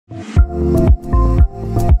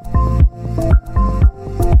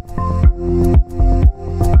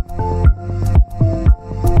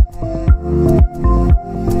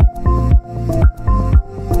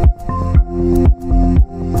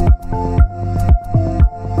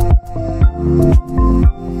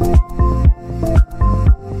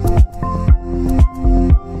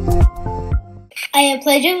I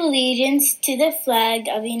pledge allegiance to the flag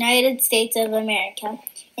of the United States of America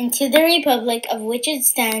and to the republic of which it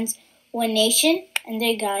stands, one nation,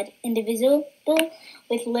 under God, indivisible,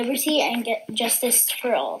 with liberty and justice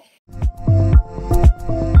for all.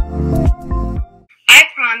 I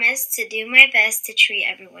promise to do my best to treat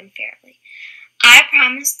everyone fairly. I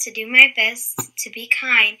promise to do my best to be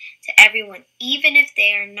kind to everyone, even if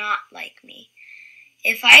they are not like me.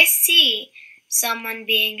 If I see someone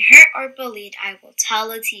being hurt or bullied, I will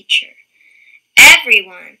tell a teacher.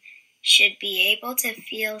 Everyone should be able to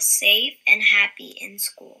feel safe and happy in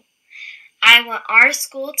school. I want our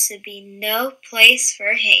school to be no place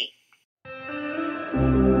for hate.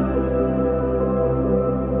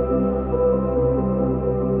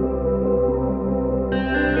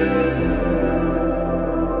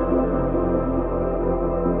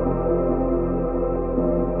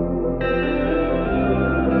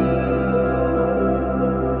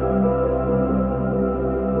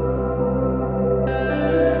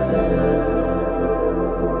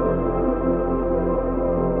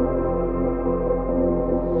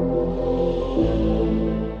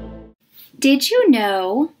 Did you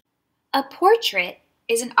know a portrait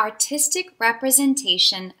is an artistic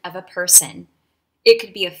representation of a person? It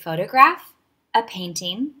could be a photograph, a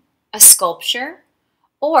painting, a sculpture,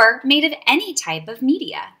 or made of any type of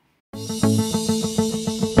media.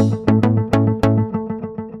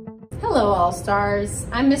 Hello, All-Stars.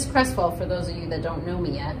 I'm Miss Cresswell, for those of you that don't know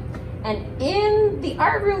me yet. And in the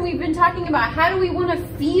art room, we've been talking about how do we want to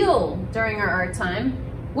feel during our art time.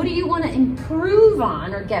 What do you want to improve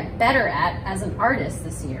on or get better at as an artist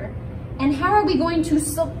this year? And how are we going to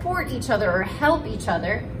support each other or help each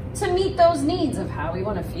other to meet those needs of how we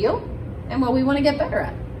want to feel and what we want to get better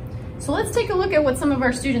at? So let's take a look at what some of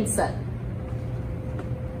our students said.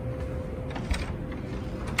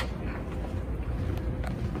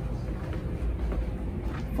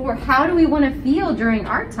 For how do we want to feel during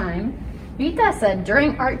art time, Rita said,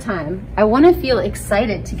 during art time, I want to feel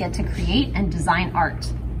excited to get to create and design art.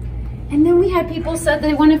 And then we had people said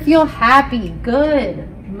they want to feel happy, good,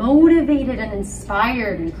 motivated and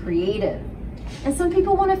inspired and creative. And some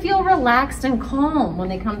people want to feel relaxed and calm when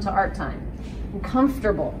they come to art time and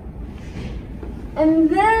comfortable. And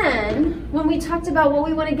then when we talked about what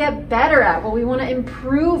we want to get better at, what we want to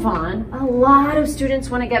improve on, a lot of students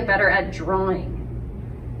want to get better at drawing.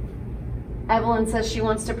 Evelyn says she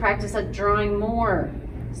wants to practice at drawing more.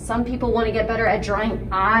 Some people want to get better at drawing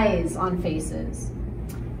eyes on faces.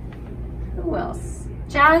 Who else?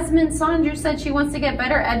 Jasmine Saunders said she wants to get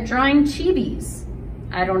better at drawing chibis.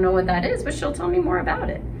 I don't know what that is, but she'll tell me more about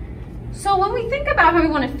it. So when we think about how we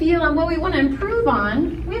want to feel and what we want to improve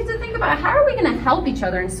on, we have to think about how are we going to help each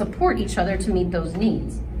other and support each other to meet those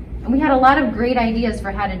needs. And we had a lot of great ideas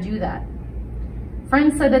for how to do that.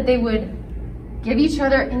 Friends said that they would give each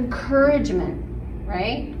other encouragement,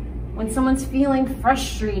 right? When someone's feeling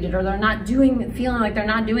frustrated or feeling like they're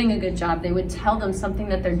not doing a good job, they would tell them something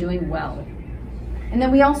that they're doing well. And then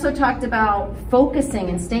we also talked about focusing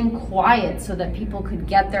and staying quiet so that people could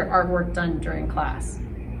get their artwork done during class.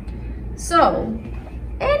 So,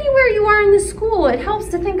 anywhere you are in the school, it helps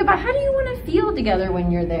to think about how do you want to feel together when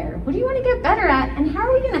you're there? What do you want to get better at? And how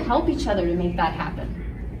are we going to help each other to make that happen?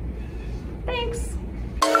 Thanks.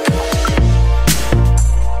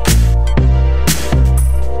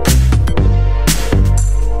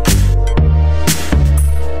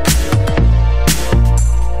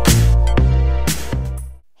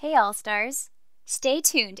 Hey All-Stars! Stay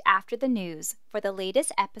tuned after the news for the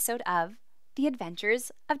latest episode of The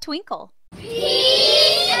Adventures of Twinkle.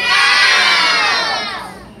 Peace out!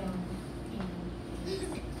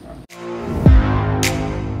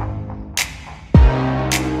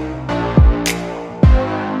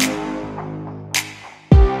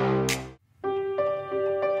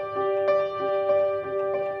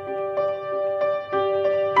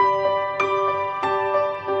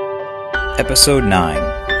 Episode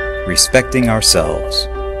 9. Respecting Ourselves.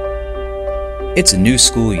 It's a new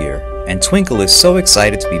school year, and Twinkle is so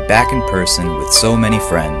excited to be back in person with so many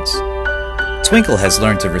friends. Twinkle has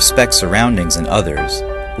learned to respect surroundings and others,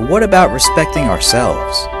 but what about respecting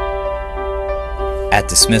ourselves? At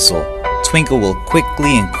dismissal, Twinkle will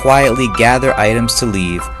quickly and quietly gather items to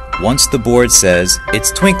leave once the board says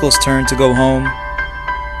it's Twinkle's turn to go home.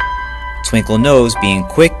 Twinkle knows being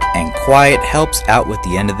quick and quiet helps out with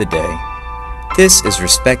the end of the day. This is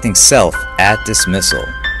respecting self at dismissal.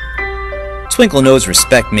 Twinkle knows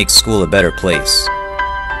respect makes school a better place.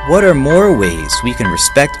 What are more ways we can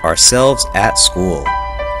respect ourselves at school?